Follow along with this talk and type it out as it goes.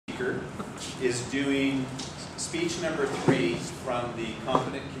speaker is doing speech number 3 from the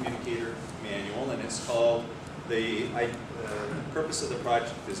Competent Communicator Manual, and it's called, the purpose of the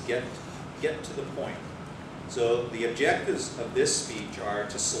project is get to the point. So the objectives of this speech are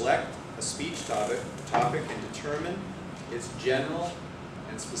to select a speech topic and determine its general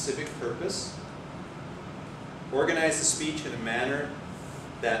and specific purpose, organize the speech in a manner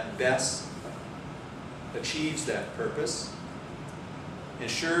that best achieves that purpose,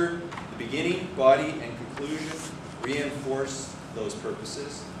 ensure the beginning, body, and conclusion reinforce those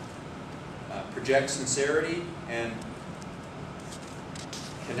purposes, project sincerity and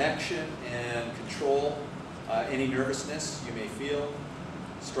connection and control any nervousness you may feel,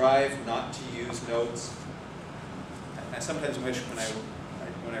 strive not to use notes. I sometimes wish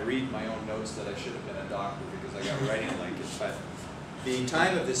when I read my own notes that I should have been a doctor because I got writing like it. But the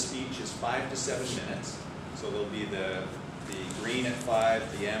time of this speech is 5 to 7 minutes. So there'll be the green at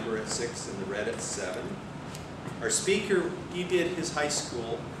 5, the amber at 6, and the red at 7. Our speaker, he did his high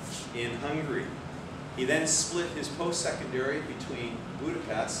school in Hungary. He then split his post-secondary between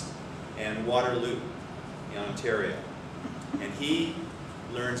Budapest and Waterloo in Ontario. And he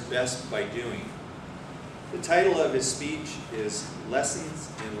learns best by doing. The title of his speech is Lessons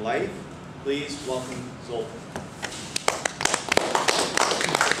in Life. Please welcome Zoltan.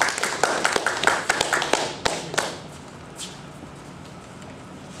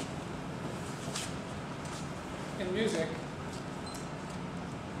 In music,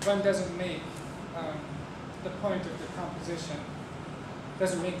 one doesn't make the point of the composition,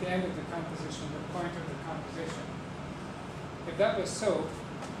 doesn't make the end of the composition the point of the composition. If that was so,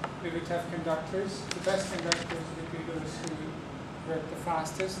 we would have conductors. The best conductors would be those who work the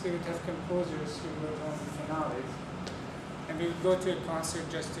fastest. We would have composers who wrote only finales. And we would go to a concert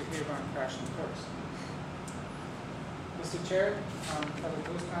just to hear one crash and course. Mr. Chair, fellow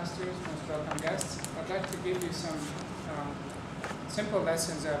Toastmasters, most welcome guests, I'd like to give you some simple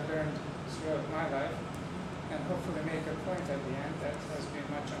lessons I've learned throughout my life, and hopefully make a point at the end that has been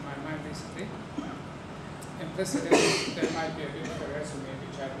much on my mind recently. Implicit in it, there might be a bit of a resume,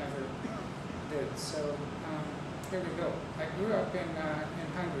 which I've never did. So here we go. I grew up in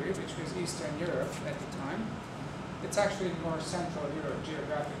Hungary, which was Eastern Europe at the time. It's actually more Central Europe,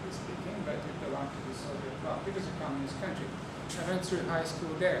 geographically speaking, but it belonged to the Soviet bloc. It was a communist country. I went through high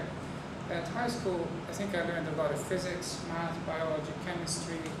school there. At high school, I think I learned a lot of physics, math, biology,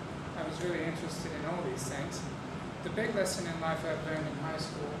 chemistry. I was really interested in all these things. The big lesson in life I've learned in high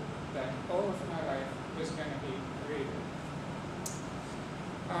school that all of my life was going to be creative.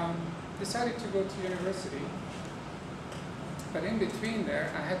 Decided to go to university, but in between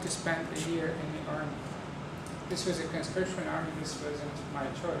there, I had to spend a year in the army. This was a conscription army, this wasn't my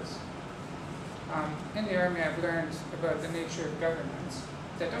choice. In the army, I've learned about the nature of governments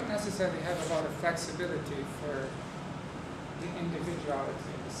that don't necessarily have a lot of flexibility for the individuality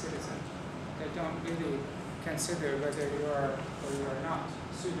of the citizen. They don't really consider whether you are or you are not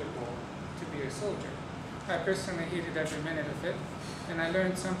suitable to be a soldier. I personally hated every minute of it, and I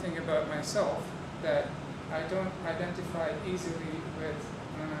learned something about myself that I don't identify easily with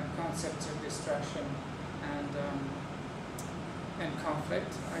concepts of destruction and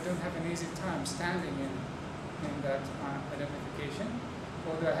conflict. I don't have an easy time standing in that identification,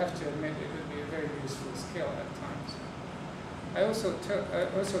 although I have to admit it would be a very useful skill at times. I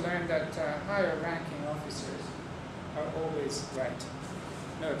also learned that higher ranking officers are always right,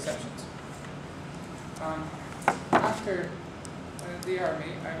 no exceptions. After the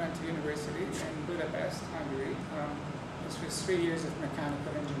army, I went to university in Budapest, Hungary. This was 3 years of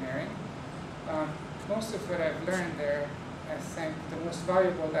mechanical engineering. Most of what I've learned there, I think the most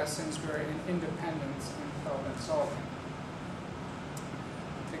valuable lessons were in independence and problem solving.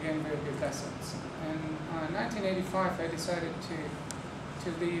 Again, very good lessons. In 1985, I decided to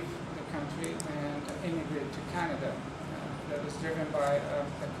leave the country and immigrate to Canada. That was driven by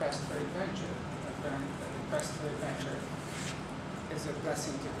a quest for adventure. I've learned that the quest for adventure is a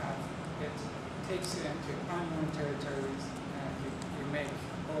blessing to have. It takes you into unknown territories, and you make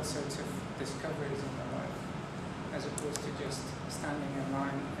all sorts of discoveries in your life, as opposed to just standing in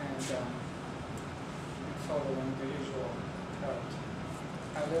line and following the usual route.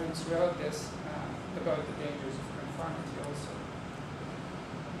 I learned throughout this about the dangers of conformity also.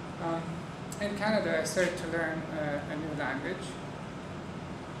 In Canada, I started to learn a new language.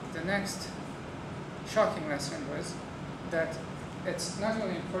 The next shocking lesson was that it's not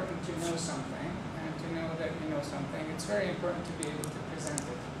only important to know something and to know that you know something, it's very important to be able to present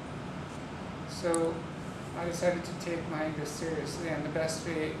it. So I decided to take my English seriously, and the best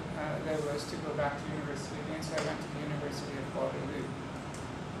way there was to go back to university again, so I went to the University of Waterloo.